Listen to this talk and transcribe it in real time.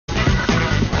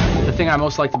The thing I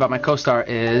most liked about my co-star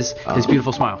is his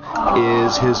beautiful smile.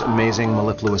 Is his amazing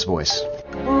mellifluous voice.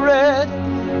 Red,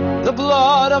 the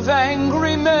blood of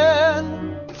angry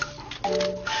men.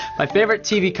 My favorite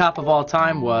TV cop of all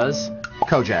time was...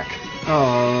 Kojak.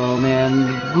 Oh,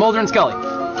 man. Mulder and Scully.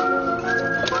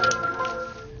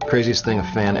 Craziest thing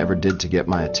a fan ever did to get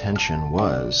my attention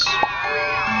was...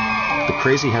 The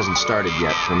crazy hasn't started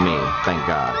yet for me, thank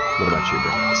God. What about you,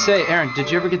 Bill? Say, Aaron, did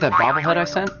you ever get that bobblehead I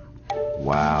sent?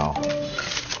 Wow.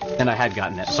 And I had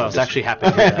gotten it, so I was actually happy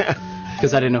to hear that.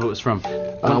 Because I didn't know who it was from.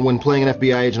 When playing an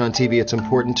FBI agent on TV, it's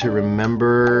important to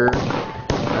remember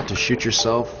not to shoot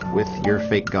yourself with your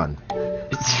fake gun.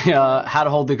 It's how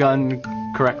to hold the gun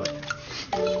correctly.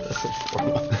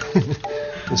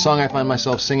 The song I find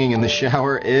myself singing in the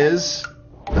shower is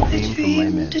the theme from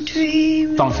Les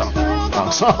Mis. Thong song.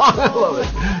 Thong song. I love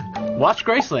it. Watch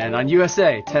Graceland on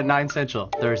USA, 10/9 Central,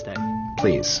 Thursday.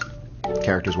 Please.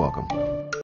 Characters welcome.